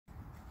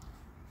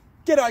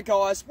G'day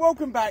guys,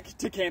 welcome back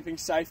to Camping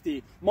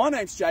Safety. My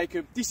name's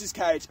Jacob, this is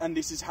Cage and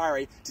this is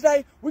Harry.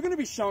 Today we're going to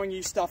be showing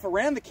you stuff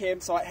around the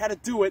campsite, how to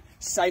do it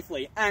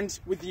safely and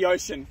with the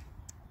ocean.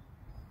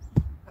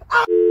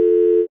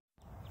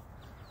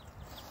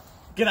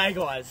 G'day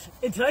guys,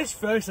 in today's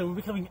first we'll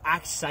be covering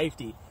axe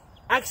safety.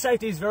 Axe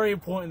safety is very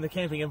important in the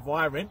camping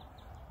environment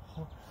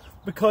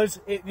because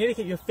you need to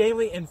keep your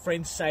family and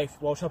friends safe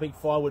while chopping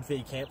firewood for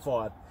your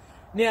campfire.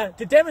 Now,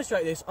 to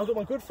demonstrate this, I've got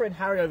my good friend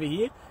Harry over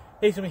here.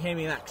 He's going to be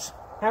handing me an axe.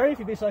 Harry, if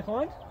you'd be so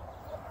kind.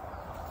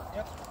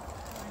 Yep.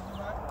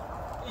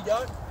 Here you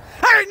go.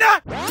 Harry, no!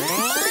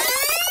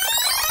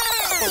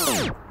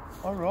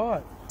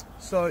 Alright,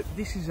 so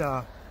this is,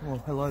 well,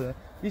 hello there.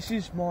 This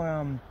is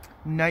my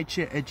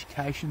nature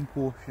education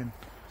portion.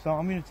 So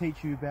I'm going to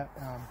teach you about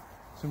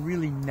some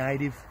really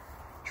native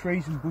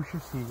trees and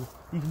bushes here.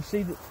 You can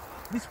see that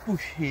this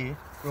bush here,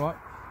 right,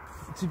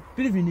 it's a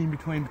bit of an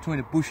in-between between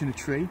a bush and a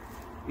tree.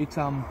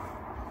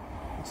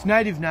 Its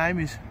native name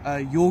is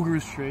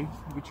Yorgerus tree,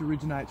 which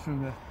originates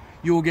from the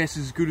 "your guess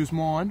is as good as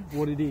mine,"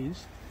 what it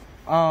is.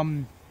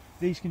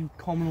 These can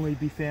commonly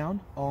be found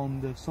on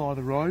the side of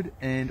the road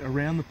and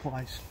around the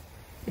place.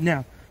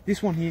 Now,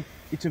 this one here,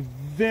 it's a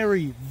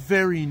very,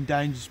 very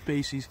endangered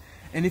species,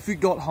 and if it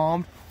got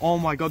harmed, oh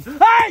my god.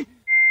 Hey!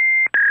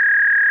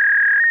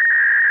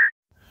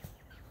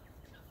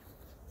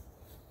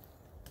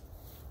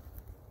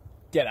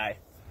 G'day.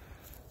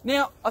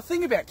 Now, a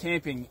thing about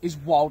camping is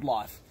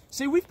wildlife.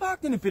 See, we've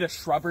parked in a bit of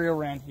shrubbery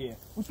around here,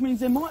 which means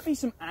there might be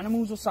some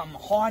animals or something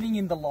hiding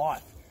in the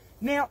life.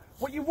 Now,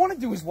 what you want to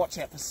do is watch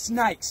out for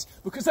snakes,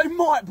 because they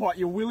might bite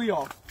your willy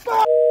off.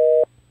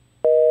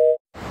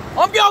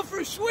 I'm going for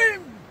a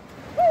swim!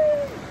 Woo!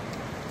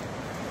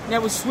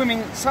 Now with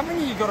swimming, something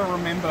you got to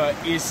remember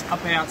is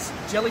about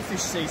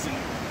jellyfish season.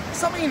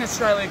 Something in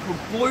Australia called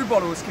blue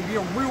bottles can be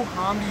a real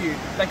harm to you.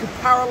 They could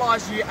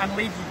paralyse you and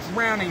leave you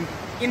drowning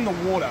in the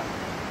water.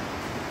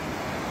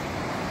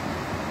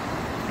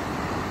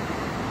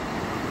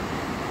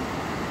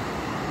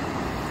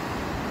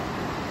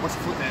 Watch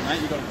your foot there,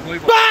 mate. You got a blue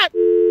bottle.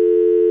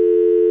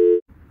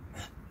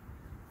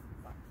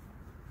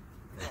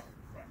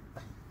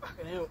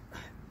 Fucking hell.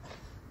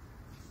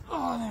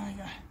 Oh, there we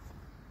go.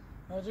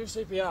 I'll do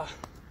CPR.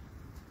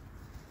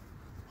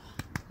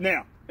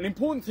 Now, an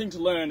important thing to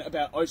learn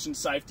about ocean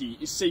safety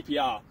is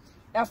CPR.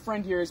 Our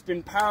friend here has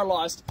been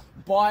paralysed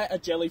by a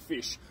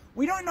jellyfish.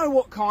 We don't know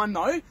what kind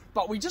though,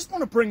 but we just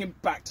want to bring him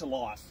back to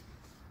life.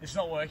 It's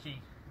not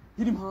working.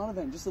 Hit him harder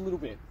then, just a little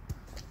bit.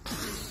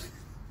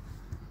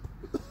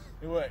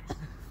 It worked.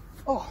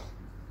 Oh,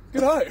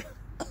 good-o.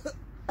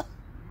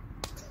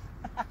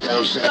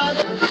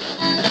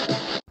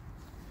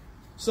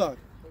 So,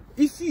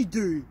 if you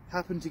do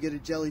happen to get a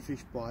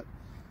jellyfish bite,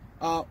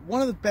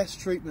 one of the best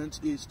treatments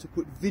is to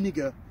put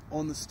vinegar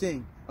on the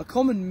sting. A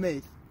common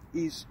myth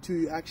is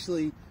to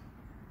actually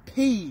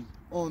pee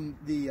on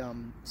the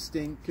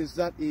sting, because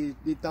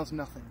it does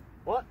nothing.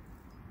 What?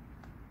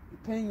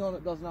 Peeing on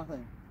it does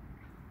nothing.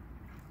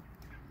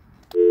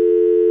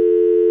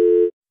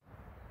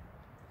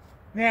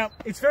 Now,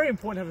 it's very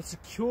important to have a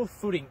secure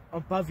footing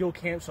above your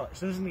campsite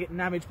so it doesn't get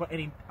damaged by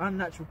any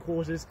unnatural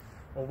causes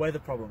or weather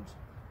problems.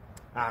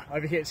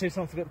 Over here it says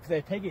someone forgot to put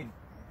their peg in.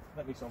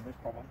 Let me solve this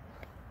problem.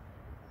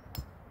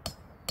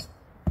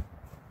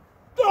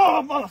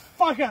 Oh,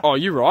 motherfucker! Oh,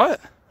 you right?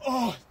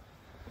 Oh,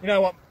 you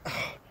know what?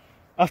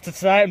 After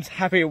today, I'm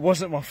happy it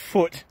wasn't my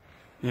foot.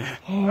 Yeah.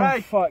 Oh,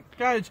 Hey, fuck.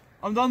 Gage,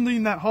 I'm done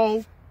doing that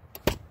hole.